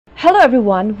Hello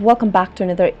everyone, welcome back to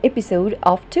another episode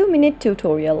of 2-Minute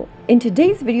Tutorial. In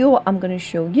today's video, I'm going to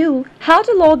show you how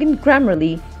to log in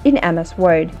Grammarly in MS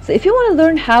Word. So if you want to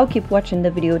learn how, keep watching the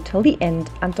video till the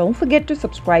end and don't forget to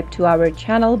subscribe to our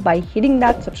channel by hitting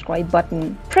that subscribe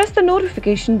button. Press the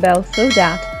notification bell so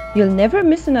that you'll never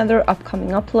miss another upcoming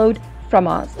upload from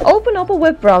us. Open up a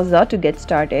web browser to get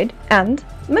started and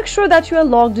make sure that you are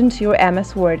logged into your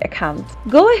MS Word account.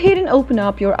 Go ahead and open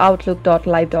up your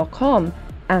outlook.live.com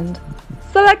and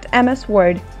select MS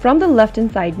Word from the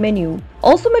left-hand side menu.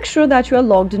 Also make sure that you are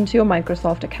logged into your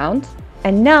Microsoft account.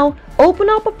 And now open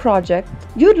up a project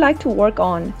you'd like to work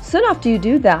on. Soon after you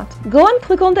do that, go and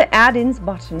click on the Add-ins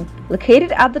button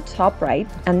located at the top right,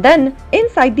 and then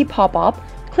inside the pop-up,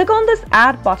 click on this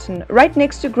Add button right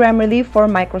next to Grammarly for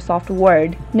Microsoft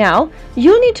Word. Now,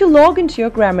 you need to log into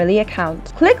your Grammarly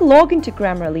account. Click Log into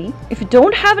Grammarly. If you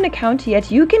don't have an account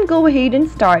yet, you can go ahead and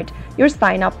start your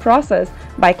sign-up process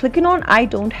by clicking on I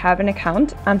don't have an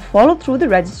account and follow through the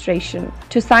registration.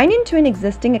 To sign into an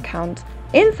existing account,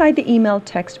 inside the email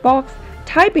text box,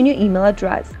 type in your email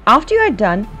address. After you are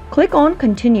done, click on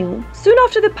Continue. Soon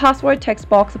after the password text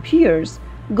box appears,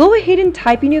 go ahead and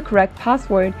type in your correct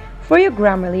password for your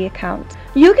Grammarly account.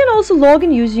 You can also log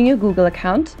in using your Google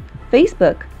account,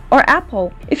 Facebook, or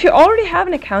Apple if you already have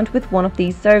an account with one of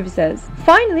these services.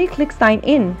 Finally, click Sign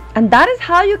In, and that is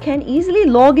how you can easily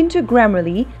log into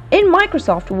Grammarly in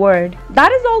Microsoft Word.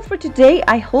 That is all for today.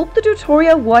 I hope the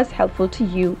tutorial was helpful to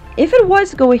you. If it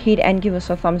was, go ahead and give us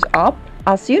a thumbs up.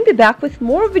 I'll soon be back with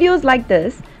more videos like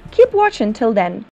this. Keep watching till then.